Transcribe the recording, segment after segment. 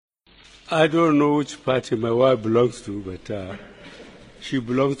I don't know which party my wife belongs to, but she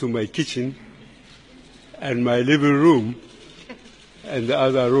belongs to my kitchen and my living room and the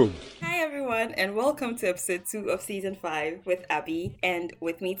other room. Hi everyone, and welcome to episode 2 of season 5 with Abby. And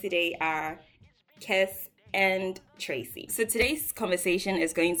with me today are Kes and Tracy. So today's conversation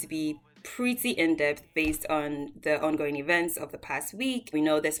is going to be pretty in-depth based on the ongoing events of the past week. We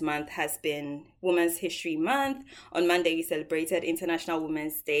know this month has been Women's History Month. On Monday, we celebrated International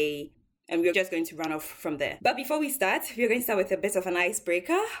Women's Day, and we're just going to run off from there. But before we start, we're going to start with a bit of an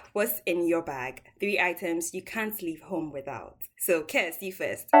icebreaker. What's in your bag? 3 items you can't leave home without. So, Kes, you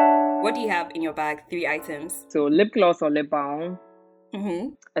first. What do you have in your bag? 3 items. So, lip gloss or lip balm,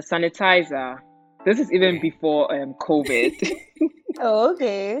 a sanitizer. This is even before COVID. Oh,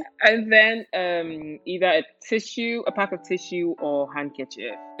 okay. And then either a pack of tissue or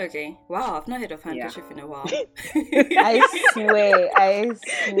handkerchief. Okay. Wow, I've not heard of handkerchief in a while. I swear.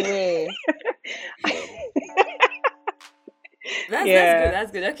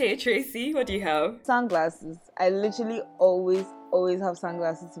 That's good. Okay, Tracy, what do you have? Sunglasses. I literally always have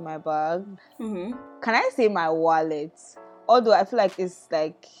sunglasses in my bag. Can I say my wallet? Although I feel like it's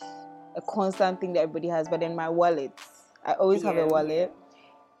like a constant thing that everybody has, but in my wallet, I always have a wallet.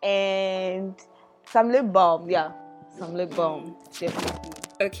 And some lip balm. Yeah, some lip balm. Definitely.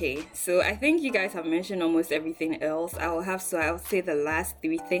 Okay, so I think you guys have mentioned almost everything else. I'll say the last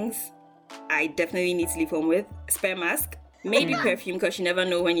 3 things I definitely need to leave home with. Spare mask, maybe perfume, because you never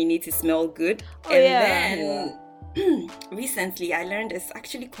know when you need to smell good. Then recently I learned it's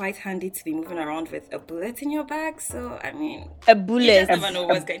actually quite handy to be moving around with a bullet in your bag. So I mean, a bullet. You just never know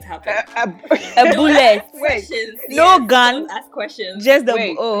what's going to happen. A bullet. No gun. Don't ask questions. Just the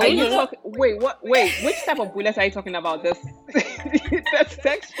Wait, which type of bullets are you talking about? This that's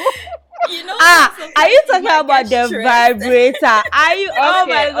sexual. You know, are you talking about the vibrator? Are you? Oh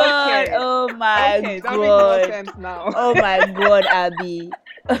my god! Okay. Oh my okay, god! That makes more sense now. Oh my god, Abby!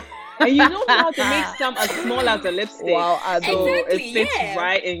 And you know how to make some as small as a lipstick. Wow, Abby! So it fits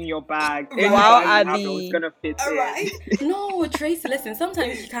right in your bag. Wow, Abby! It's gonna fit in. Right. No, Tracy, listen.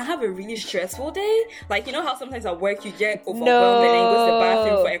 Sometimes you can have a really stressful day. Like, you know how sometimes at work you get overwhelmed and then you go to the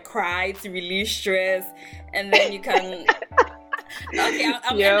bathroom for a cry to release stress, and then you can. Okay,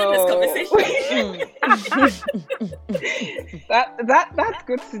 I'm ending this conversation. That's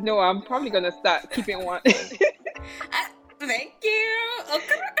good to know. I'm probably gonna start keeping one. Thank you.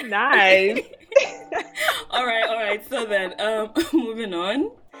 Okay. Nice. All right. So then, moving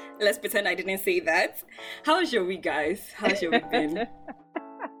on. Let's pretend I didn't say that. How's your week, guys? How's your week been?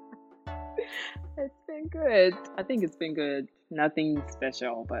 It's been good. I think it's been good. Nothing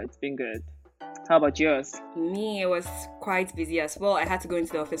special, but it's been good. How about yours? Me, it was quite busy as well. I had to go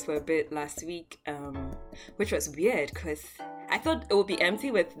into the office for a bit last week, which was weird because I thought it would be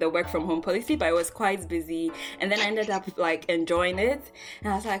empty with the work from home policy, but it was quite busy. And then I ended up like enjoying it.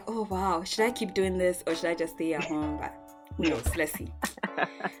 And I was like, oh wow, should I keep doing this or should I just stay at home? But who knows? Let's see.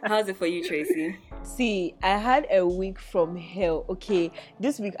 How's it for you, Tracy? See, I had a week from hell. Okay,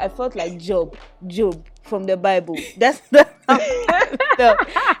 this week I felt like Job from the Bible. That's the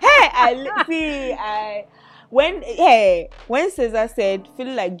when Caesar said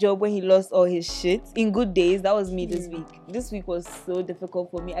feeling like Job when he lost all his shit in good days, that was me this week. This week was so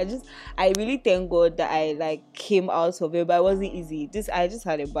difficult for me. I really thank God that I like came out of it, but it wasn't easy. I just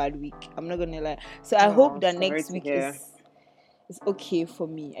had a bad week. I'm not gonna lie. So I hope that next week is okay for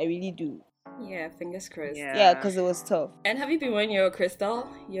me. I really do. Yeah, fingers crossed. Yeah, because it was tough. And have you been wearing your crystal?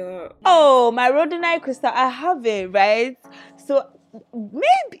 Oh, my rhodonite crystal. I have it, right? So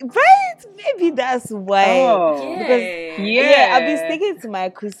maybe that's why. Oh, because I've been sticking to my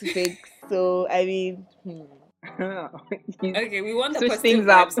crucifix. So I mean, okay, we want the switch positive things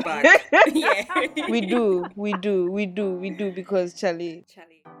up. vibes back. Yeah, we do because Charlie.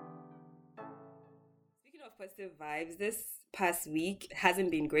 Speaking of positive vibes, this past week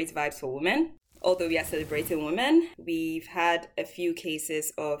hasn't been great vibes for women. Although we are celebrating women, we've had a few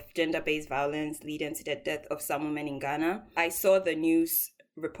cases of gender-based violence leading to the death of some women in Ghana. I saw the news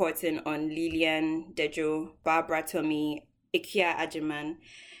reporting on Lillian Dejo, Barbara Tommy, Ikia Ajiman,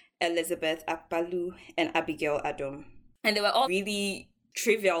 Elizabeth Akpalu, and Abigail Adom. And they were all really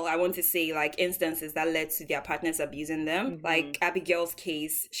trivial, I want to say, like instances that led to their partners abusing them. Like Abigail's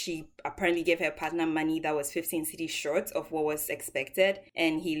case, she apparently gave her partner money that was 15 cedis short of what was expected,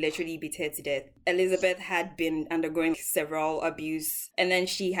 and he literally beat her to death. Elizabeth had been undergoing several abuse, and then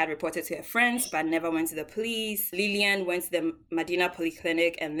she had reported to her friends but never went to the police. Lillian went to the Medina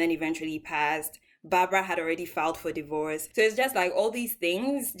Polyclinic and then eventually passed. Barbara had already filed for divorce. So it's just like all these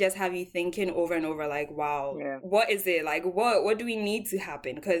things just have you thinking over and over, like, wow, what is it? Like, what do we need to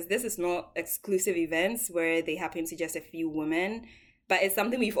happen? Because this is not exclusive events where they happen to just a few women, but it's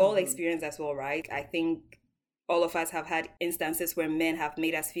something we've all experienced as well, right? I think all of us have had instances where men have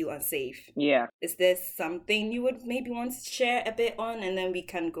made us feel unsafe. Yeah. Is there something you would maybe want to share a bit on, and then we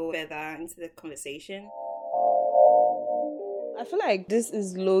can go further into the conversation? I feel like this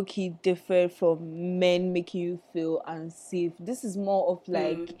is low-key different from men making you feel unsafe. This is more of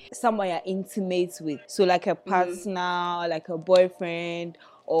like someone you're intimate with. So like a partner, like a boyfriend,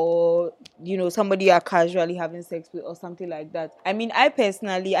 or, you know, somebody you're casually having sex with or something like that. I mean, I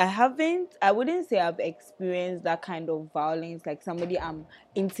personally, I wouldn't say I've experienced that kind of violence, like somebody I'm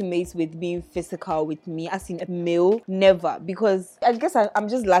intimate with being physical with me, as in a male, never. Because I guess I'm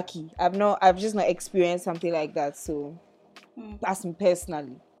just lucky. I've just not experienced something like that, so... as in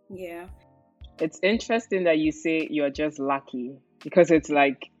personally. Yeah. It's interesting that you say you're just lucky, because it's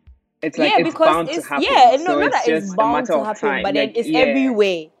bound to happen. Yeah, so not that it's bound to happen, but then it's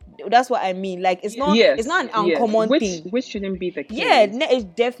everywhere. That's what I mean. Like it's not an uncommon thing. Which shouldn't be the case. Yeah, it's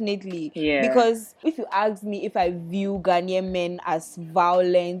definitely. Yeah. Because if you ask me if I view Ghanaian men as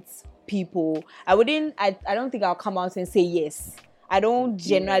violent people, I don't think I'll come out and say yes. I don't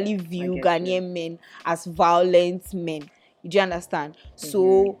generally view Ghanaian men as violent men. Do you understand?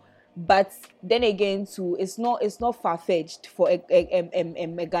 So, but then again, too, it's not far-fetched for a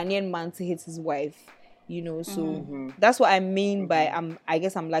Ghanaian man to hit his wife, you know. So that's what I mean by I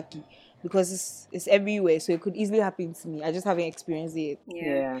guess I'm lucky, because it's everywhere. So it could easily happen to me. I just haven't experienced it.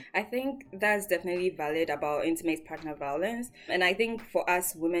 Yeah. I think that's definitely valid about intimate partner violence. And I think for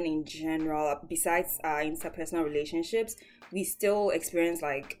us women in general, besides our interpersonal relationships, we still experience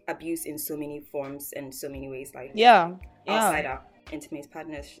like abuse in so many forms and so many ways, like outside our intimate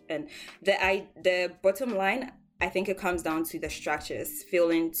partners. And the bottom line, I think it comes down to the structures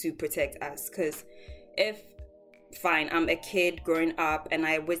failing to protect us. Because if I'm a kid growing up and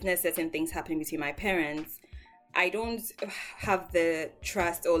I witness certain things happening between my parents, I don't have the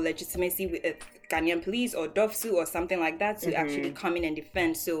trust or legitimacy with Ghanaian police or DOFSU or something like that to actually come in and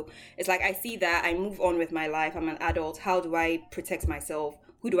defend. So it's like I see that, I move on with my life, I'm an adult. How do I protect myself?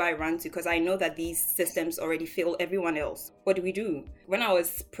 Who do I run to? Because I know that these systems already fail everyone else. What do we do? When I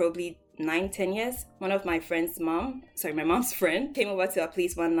was probably 9-10 years, one of my my mom's friend came over to our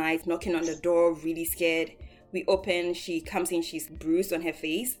place one night, knocking on the door, really scared. We open, she comes in, she's bruised on her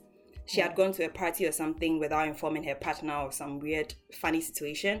face. She had gone to a party or something without informing her partner of some weird, funny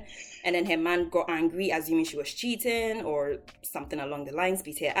situation. And then her man got angry, assuming she was cheating or something along the lines,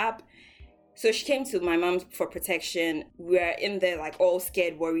 beat her up. So she came to my mom for protection. We're in there like all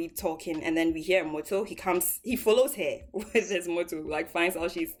scared, worried, talking. And then we hear a motor. He follows her with his motor, like finds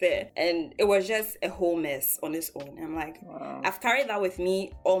out she's there. And it was just a whole mess on its own. I'm like, wow. I've carried that with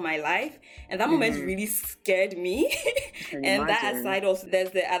me all my life. And that moment really scared me. And that aside, also,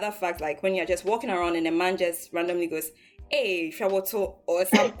 there's the other fact, like when you're just walking around and a man just randomly goes, hey, Shawoto, or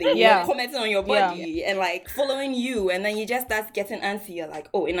something, you're commenting on your body and like following you, and then you just start getting antsy. You're like,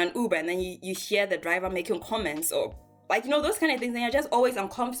 oh, in an Uber, and then you hear the driver making comments or like, you know, those kind of things, and you're just always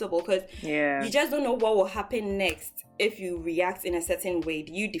uncomfortable because you just don't know what will happen next if you react in a certain way.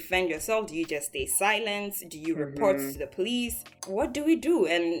 Do you defend yourself? Do you just stay silent? Do you report to the police? What do we do?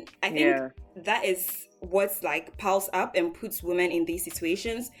 And I think that is what's like piles up and puts women in these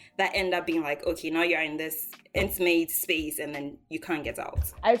situations that end up being like, okay, now you're in this intimate space and then you can't get out.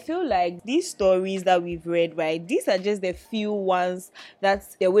 I feel like these stories that we've read, right, these are just the few ones that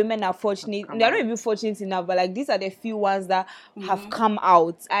the women are fortunate. They're not even fortunate enough, but like these are the few ones that have come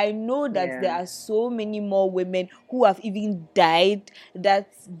out. I know that there are so many more women who have even died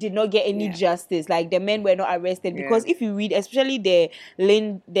that did not get any justice. Like the men were not arrested because if you read, especially the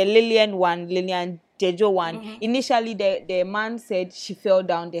Lillian Jejo one, initially the man said she fell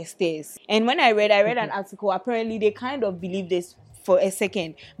down the stairs. And when I read an article, apparently they kind of believed this for a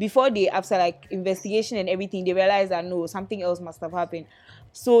second. Before after like investigation and everything, they realized that no, something else must have happened.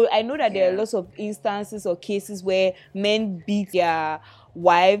 So I know that there are lots of instances or cases where men beat their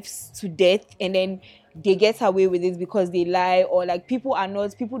wives to death and then they get away with it because they lie, or like people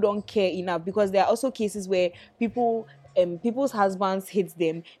don't care enough, because there are also cases where people's husbands hit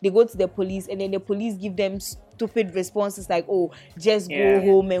them, they go to the police, and then the police give them stupid responses like, oh, just go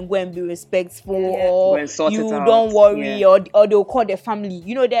home and go and be respectful, or you don't worry, or they'll call the family.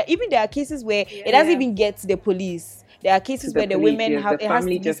 You know, there are cases where it doesn't even get to the police There are cases the where the police, women yes, have the it has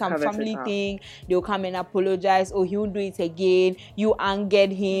family to be just some covers it family up. thing. They'll come and apologize. Oh, he won't do it again. You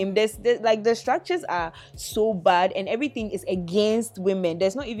angered him. There's like the structures are so bad, and everything is against women.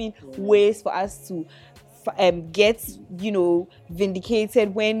 There's not even ways for us to get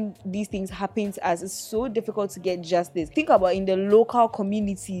vindicated when these things happen to us. It's so difficult to get justice. Think about in the local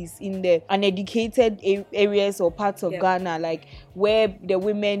communities, in the uneducated areas or parts of Ghana, like where the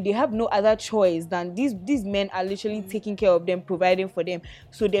women, they have no other choice than these men are literally taking care of them, providing for them,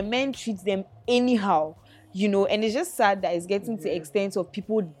 so the men treat them anyhow, and it's just sad that it's getting to the extent of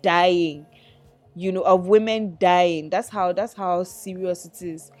people dying, of women dying. That's how serious it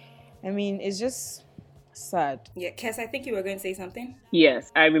is. I mean, it's just sad. Yeah, Kes, I think you were going to say something.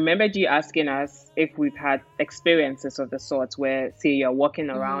 Yes, I remembered you asking us if we've had experiences of the sort where, say, you're walking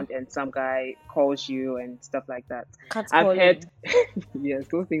around and some guy calls you and stuff like that. I've had, yes,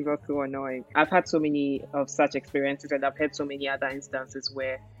 those things are so annoying. I've had so many of such experiences, and I've had so many other instances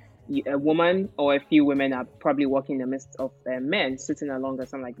where a woman or a few women are probably walking in the midst of men sitting along or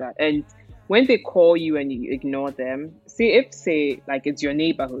something like that. And when they call you and you ignore them, say like it's your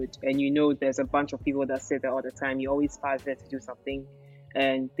neighborhood and there's a bunch of people that sit there all the time, you always pass there to do something,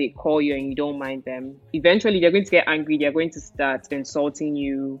 and they call you and you don't mind them, eventually they're going to get angry. They're going to start insulting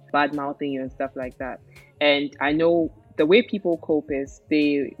you, bad mouthing you and stuff like that. And I know the way people cope is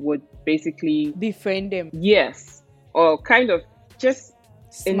they would basically befriend them. Yes. Or kind of just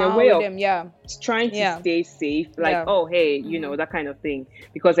in a way of them, trying to stay safe, like, oh, hey, that kind of thing.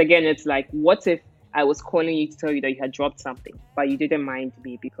 Because again, it's like, what if I was calling you to tell you that you had dropped something, but you didn't mind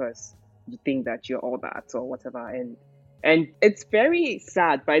me because you think that you're all that or whatever. And it's very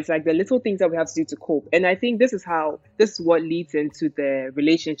sad, but it's like the little things that we have to do to cope. And I think this is what leads into the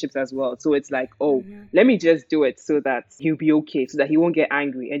relationships as well. So it's like, let me just do it so that he'll be okay, so that he won't get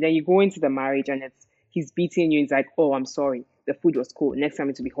angry. And then you go into the marriage and he's beating you and it's like, oh, I'm sorry, the food was cold, next time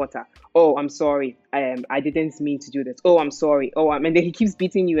it will be hotter. Oh, I'm sorry, I didn't mean to do this. Oh, I'm sorry. And then he keeps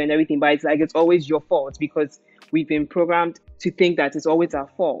beating you and everything, but it's like it's always your fault because we've been programmed to think that it's always our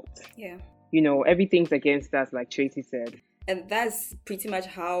fault. Yeah. Everything's against us, like Tracy said. And that's pretty much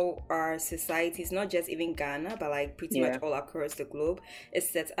how our societies, not just even Ghana, but like pretty much all across the globe, is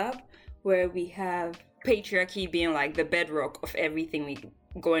set up, where we have patriarchy being like the bedrock of everything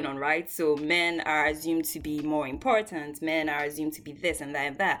going on, right? So men are assumed to be more important, men are assumed to be this and that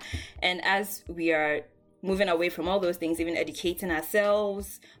and that. And as we are moving away from all those things, even educating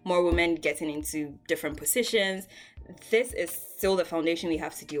ourselves, more women getting into different positions, this is still the foundation we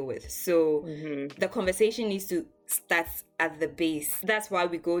have to deal with. So the conversation needs to start at the base. That's why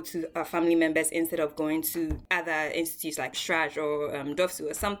we go to our family members instead of going to other institutes like Straj or Dofsu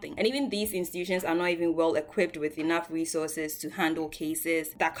or something. And even these institutions are not even well equipped with enough resources to handle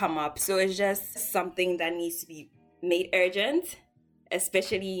cases that come up. So it's just something that needs to be made urgent,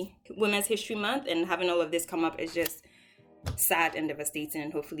 especially Women's History Month, and having all of this come up is just sad and devastating,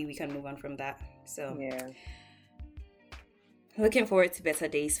 and hopefully we can move on from that. So looking forward to better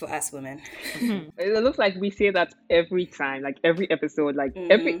days for us women. It looks like we say that every time, like every episode, like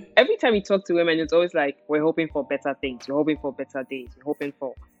every time we talk to women, it's always like we're hoping for better things, we're hoping for better days, we're hoping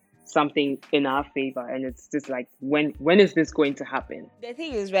for something in our favor, and it's just like, when is this going to happen? The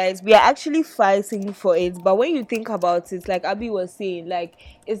thing is, right, we are actually fighting for it, but when you think about it, like Abby was saying, like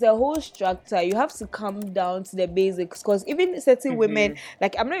it's a whole structure. You have to come down to the basics, because even certain women,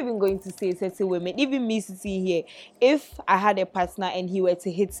 like I'm not even going to say certain women, even me sitting here, if I had a partner and he were to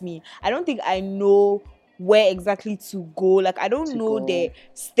hit me, I don't think I know where exactly to go. Like I don't know the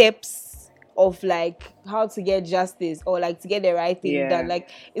steps of like how to get justice or like to get the right thing done. Like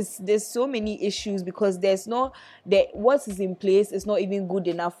there's so many issues because there's no what is in place is not even good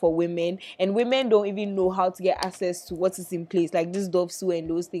enough for women, and women don't even know how to get access to what is in place, like this DOVSU and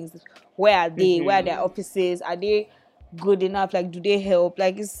those things. Where are they? Where are their offices? Are they good enough? Like do they help?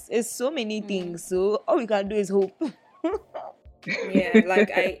 Like it's so many things, so all we can do is hope.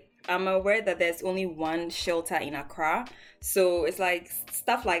 Like I'm aware that there's only one shelter in Accra. So it's like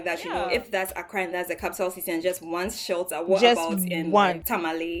stuff like that, if that's Accra and that's the capital city and just one shelter, what just about in like,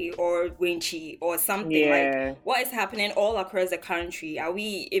 Tamale or Winchi or something? Like what is happening all across the country? Are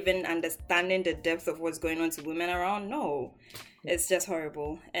we even understanding the depth of what's going on to women around? No, it's just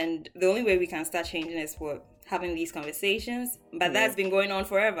horrible. And the only way we can start changing is having these conversations. But that's been going on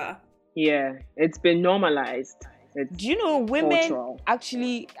forever. Yeah, it's been normalized. Do you know women cultural.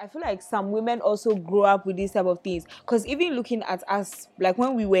 Actually, I feel like some women also grow up with these type of things, because even looking at us, like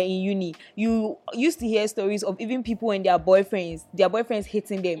when we were in uni, you used to hear stories of even people and their boyfriends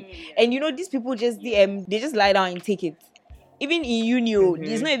hitting them, and these people just they just lie down and take it. even in uni,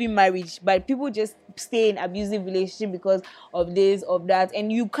 it's not even marriage, but people just stay in abusive relationship because of this, of that,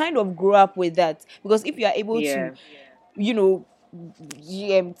 and you kind of grow up with that. Because if you are able to, you know,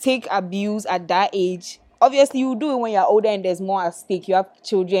 take abuse at that age, obviously you do it when you're older and there's more at stake. You have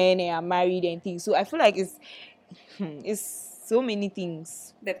children and you're married and things. So I feel like it's so many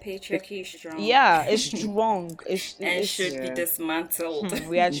things. The patriarchy is strong. Yeah, it's strong. It should be dismantled.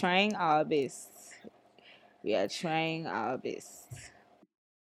 We are trying our best. We are trying our best.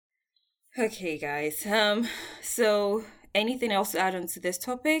 Okay, guys. So anything else to add on to this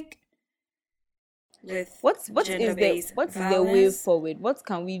topic? With what is the way forward? What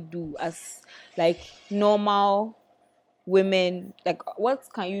can we do as like normal women? Like, what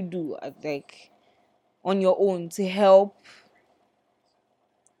can you do like on your own to help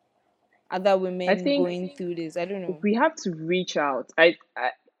other women going through this? I don't know. We have to reach out.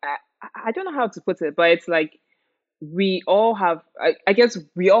 I don't know how to put it, but it's like we all have, I guess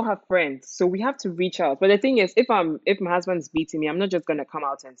we all have friends, so we have to reach out. But the thing is, if my husband's beating me, I'm not just gonna come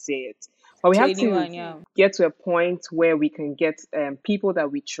out and say it. But we have to get to a point where we can get people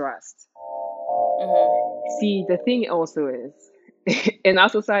that we trust. See, the thing also is, in our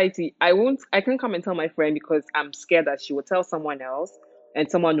society, I can't come and tell my friend because I'm scared that she will tell someone else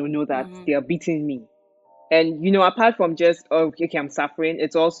and someone will know that they are beating me. And, you know, apart from just, oh, okay, I'm suffering,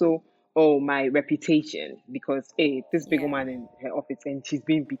 it's also, oh, my reputation, because, hey, this big woman in her office and she's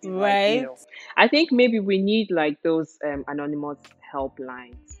being beaten. Right. Like, you know, I think maybe we need like those anonymous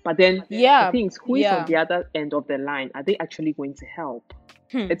helplines. But then the thing is, who is on the other end of the line? Are they actually going to help?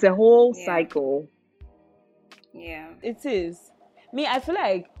 It's a whole cycle. Yeah, it is. I feel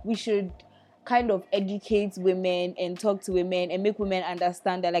like we should kind of educate women and talk to women and make women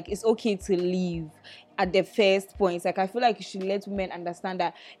understand that like it's okay to leave at the first point. Like I feel like you should let women understand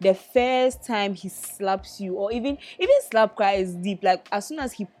that the first time he slaps you, or even slap cry is deep, like as soon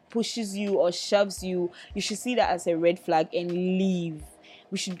as he pushes you or shoves you, you should see that as a red flag and leave.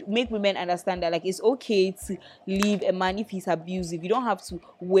 We should make women understand that like it's okay to leave a man if he's abusive. You don't have to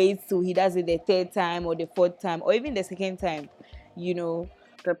wait till he does it the third time or the fourth time or even the second time, you know.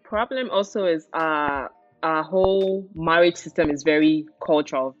 The problem also is our whole marriage system is very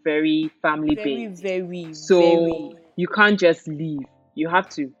cultural, very family based. So you can't just leave. You have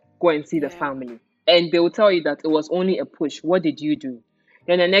to go and see the family. And they will tell you that it was only a push. What did you do?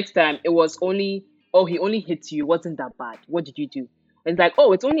 Then the next time it was only, oh, he only hit you. It wasn't that bad. What did you do? And it's like,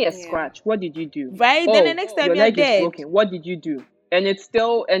 oh, it's only a scratch. What did you do? Right? Oh, then the next time your you're leg dead. is broken. What did you do? And it's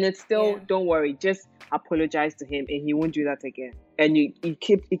still, don't worry, just apologize to him and he won't do that again. And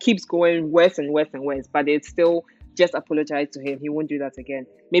it keeps going worse and worse and worse, but it's still just apologize to him. He won't do that again.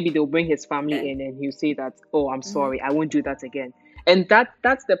 Maybe they'll bring his family in and he'll say that, oh, I'm sorry, I won't do that again. And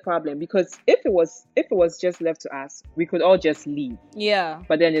that's the problem, because if it was just left to us, we could all just leave. Yeah.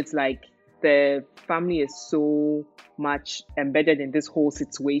 But then it's like the family is so much embedded in this whole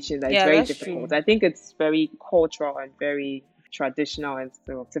situation that it's very difficult. True. I think it's very cultural and very traditional, and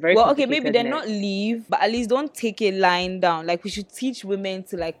so it's a very maybe they're not leave, but at least don't take a line down. Like we should teach women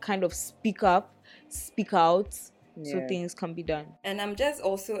to like kind of speak up, speak out, so things can be done. And I'm just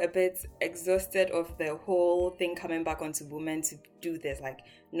also a bit exhausted of the whole thing coming back onto women to do this. Like,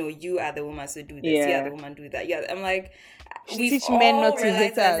 no, you are the woman, so do this. You are the woman, do that. Yeah, I'm like, we teach men not to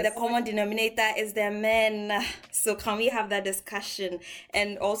hit us. The common denominator is the men. So can we have that discussion?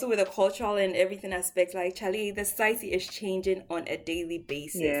 And also with the cultural and everything aspect, like, Charlie, the society is changing on a daily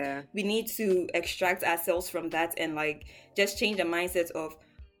basis. Yeah. We need to extract ourselves from that and like just change the mindset of,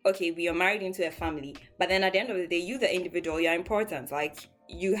 okay, we are married into a family, but then at the end of the day, you the individual, you're important. Like,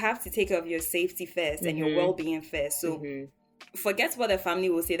 you have to take care of your safety first and your well-being first. So forget what the family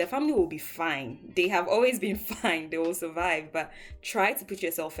will say. The family will be fine. They have always been fine. They will survive. But try to put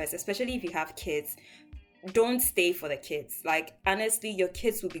yourself first, especially if you have kids. Don't stay for the kids. Like, honestly, your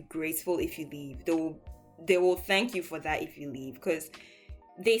kids will be grateful if you leave. They will thank you for that if you leave, because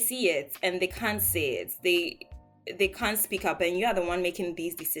they see it and they can't say it. They can't speak up, and you are the one making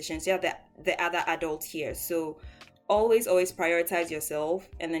these decisions. You're the other adult here. So always prioritize yourself,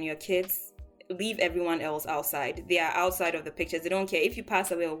 and then your kids, leave everyone else outside. They are outside of the pictures. They don't care if you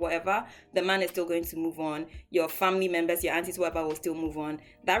pass away or whatever. The man is still going to move on. Your family members, your aunties, whatever, will still move on.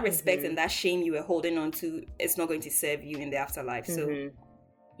 That respect and that shame you were holding on to, it's not going to serve you in the afterlife. So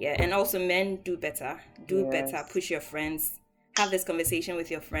yeah, and also men, do better. Do better. Push your friends. Have this conversation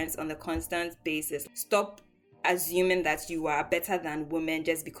with your friends on a constant basis. Stop assuming that you are better than women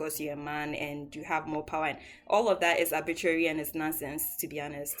just because you're a man and you have more power, and all of that is arbitrary and it's nonsense, to be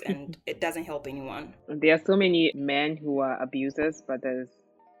honest, and it doesn't help anyone. There are so many men who are abusers, but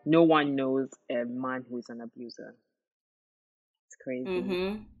no one knows a man who is an abuser. It's crazy.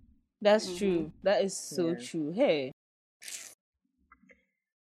 Mm-hmm. That's true. That is so true. Hey.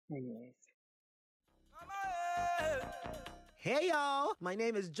 Anyways. Hey y'all, my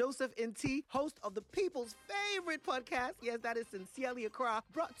name is Joseph N.T., host of the people's favorite podcast. Yes, that is Sincerely Accra,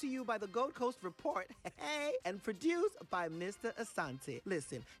 brought to you by the Gold Coast Report, hey, and produced by Mr. Asante.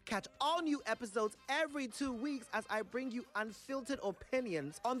 Listen, catch all new episodes every 2 weeks as I bring you unfiltered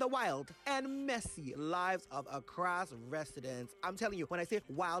opinions on the wild and messy lives of Accra's residents. I'm telling you, when I say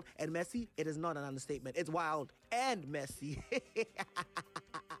wild and messy, it is not an understatement. It's wild and messy.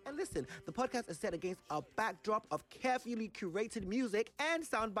 And listen, the podcast is set against a backdrop of carefully curated music and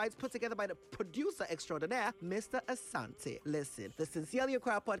sound bites put together by the producer extraordinaire, Mr. Asante. Listen, the Sincerely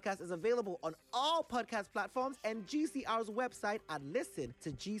Accra podcast is available on all podcast platforms and GCR's website at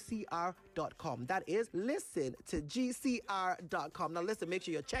listen2gcr.com. That is listen2gcr.com. Now listen, make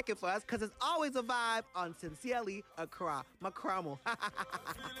sure you're checking for us because it's always a vibe on Sincerely Accra. Makramo. I'm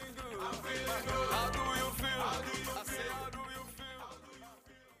feeling good. How do you feel? I say, how do you feel?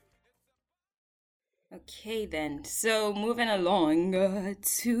 Okay, then. So, moving along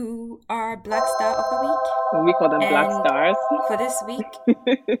to our Black Star of the Week. We call them Black And Stars. For this week,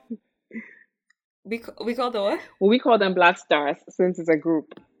 we call the what? We call them Black Stars since it's a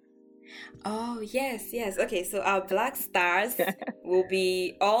group. Oh, yes. Okay, so our Black Stars will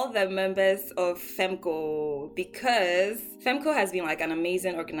be all the members of FEMCO, because FEMCO has been like an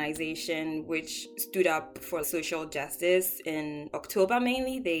amazing organization which stood up for social justice in October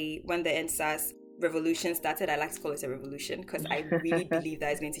mainly. When the NSAS revolution started, I like to call it a revolution because I really believe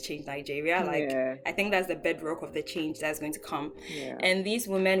that is going to change Nigeria. I think that's the bedrock of the change that's going to come. And these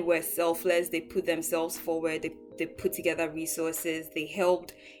women were selfless. They put themselves forward. They put together resources. They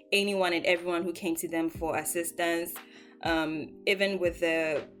helped anyone and everyone who came to them for assistance, even with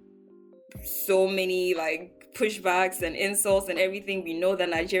the so many like pushbacks and insults and everything we know that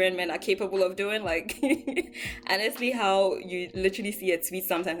Nigerian men are capable of doing. Like, honestly, how you literally see a tweet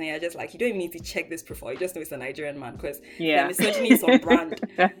sometimes and you're just like, you don't even need to check this profile, you just know it's a Nigerian man because the misogyny is on brand.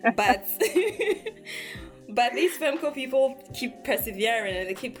 But these FEMCO people keep persevering and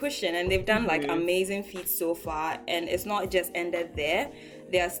they keep pushing, and they've done like amazing feats so far, and it's not just ended there.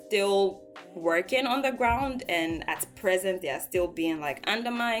 They are still working on the ground, and at present they are still being like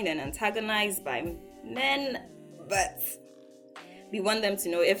undermined and antagonized by men. But we want them to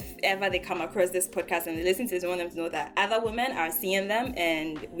know, if ever they come across this podcast and they listen to this, we want them to know that other women are seeing them,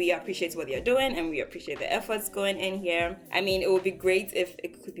 and we appreciate what they're doing, and we appreciate the efforts going in here. I mean, it would be great if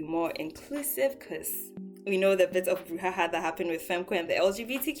it could be more inclusive, because we know the bit of brouhaha that happened with FEMCO and the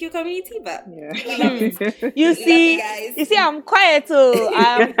LGBTQ community, but you see, I'm quiet too.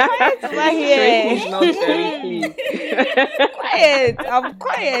 I'm quiet over here. Tracy's not very clean. I'm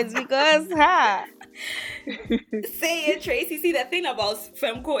quiet because say it, Tracy. See, the thing about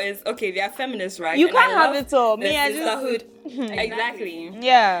FEMCO is, okay, they are feminists, right? You can't have it all. Me, I sisterhood. Exactly.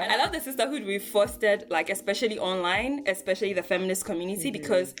 Yeah. I love the sisterhood we fostered, like, especially online, especially the feminist community,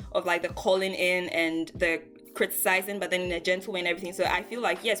 because of like the calling in and the criticizing, but then in a gentle way and everything. So I feel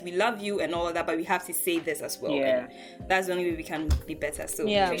like, yes, we love you and all of that, but we have to say this as well. Yeah. And that's the only way we can be better. So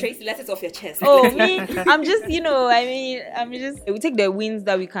Tracy, let it off your chest. Oh, me, I'm just, we take the wins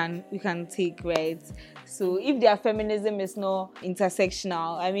that we can take, right? So if their feminism is not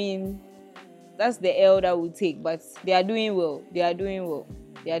intersectional, I mean, that's the L that we take, but they are doing well.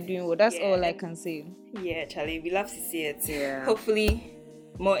 That's all I can say. Yeah, Charlie, we love to see it. Yeah. Hopefully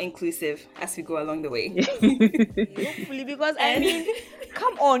more inclusive as we go along the way. Hopefully, because I mean,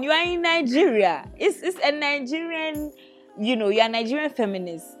 come on, you are in Nigeria. It's a Nigerian, you're a Nigerian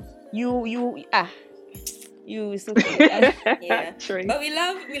feminist. It's okay. Yeah. But we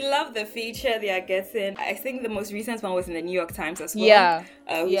love the feature they are getting. I think the most recent one was in the New York Times as well. Yeah.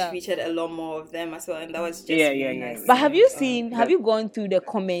 Which featured a lot more of them as well, and that was just really nice. But have you gone through the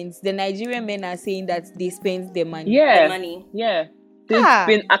comments? The Nigerian men are saying that they spend their money. Yeah. The money. Yeah. They've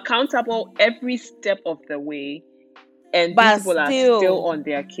been accountable every step of the way, and these people are still on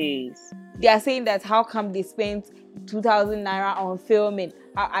their case. They are saying that how come they spent 2,000 naira on filming?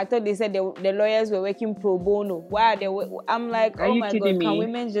 I thought they said the lawyers were working pro bono. Why are they? I'm like, oh my God, can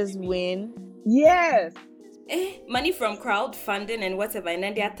women just win? Yes. Money from crowdfunding and whatever, and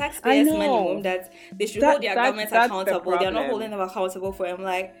then their taxpayers' money, that they should hold their government accountable. They're not holding them accountable for. I'm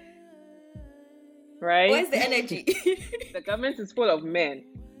like, right? Where's the energy? The government is full of men,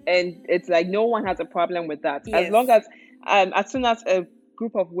 and it's like no one has a problem with that. Yes. As long as soon as a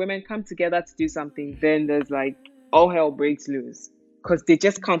group of women come together to do something, then there's like all hell breaks loose. because they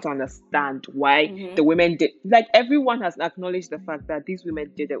just can't understand why the women did. Like, everyone has acknowledged the fact that these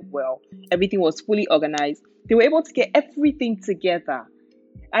women did it well. Everything was fully organized. They were able to get everything together.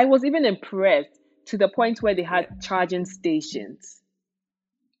 I was even impressed to the point where they had charging stations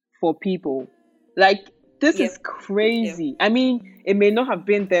for people. Like, this is crazy. I mean, it may not have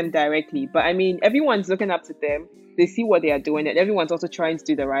been them directly, but I mean, everyone's looking up to them. They see what they are doing, and everyone's also trying to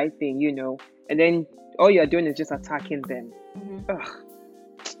do the right thing, you know. And then all you're doing is just attacking them. Ugh.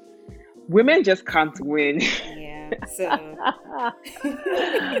 Women just can't win. Yeah. So.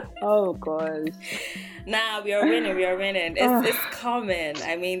 Oh gosh. Nah, we are winning. It's common.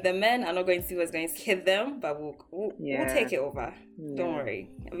 I mean, the men are not going to see what's going to hit them, but we'll take it over. Don't worry.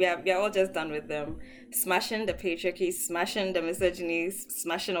 We are all just done with them. Smashing the patriarchy, smashing the misogyny,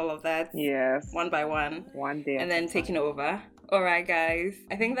 smashing all of that. Yes. One by one. One day. And then taking over. All right, guys.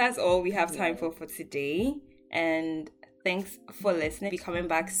 I think that's all we have time for today. And thanks for listening. Be coming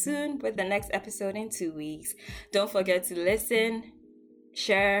back soon with the next episode in 2 weeks. Don't forget to listen,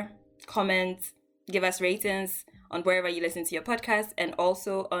 share, comment, give us ratings on wherever you listen to your podcast, and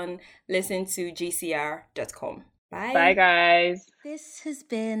also on listen2gcr.com. Bye. Bye, guys. This has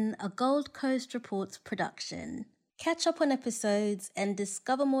been a Gold Coast Reports production. Catch up on episodes and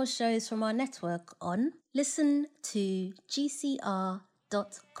discover more shows from our network on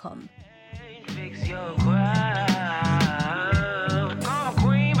listen2gcr.com. Fix your cry.